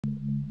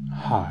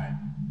Hi,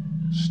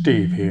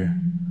 Steve here.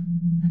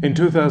 In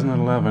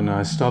 2011,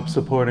 I stopped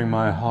supporting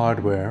my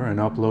hardware and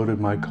uploaded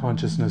my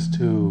consciousness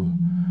to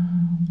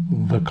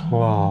the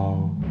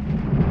cloud.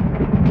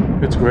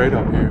 It's great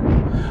up here.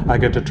 I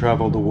get to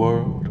travel the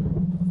world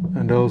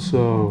and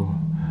also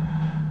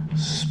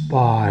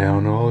spy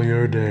on all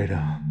your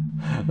data.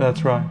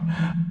 That's right.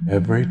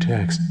 Every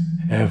text,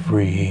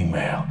 every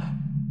email,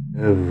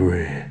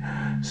 every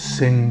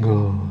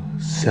single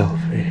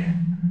selfie.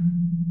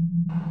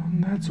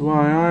 That's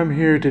why I'm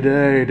here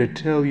today, to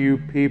tell you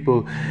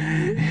people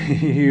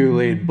you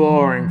lead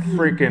boring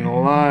freaking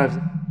lives.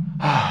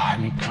 I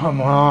mean,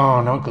 come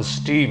on, Uncle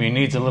Stevie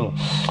needs a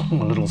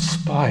little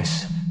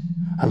spice.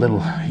 A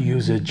little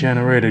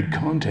user-generated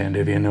content,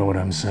 if you know what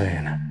I'm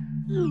saying.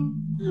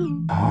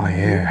 Oh,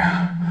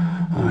 yeah.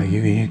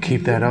 You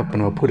keep that up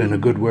and I'll put in a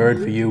good word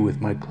for you with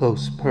my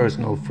close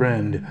personal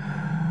friend,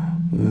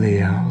 the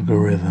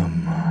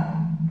algorithm.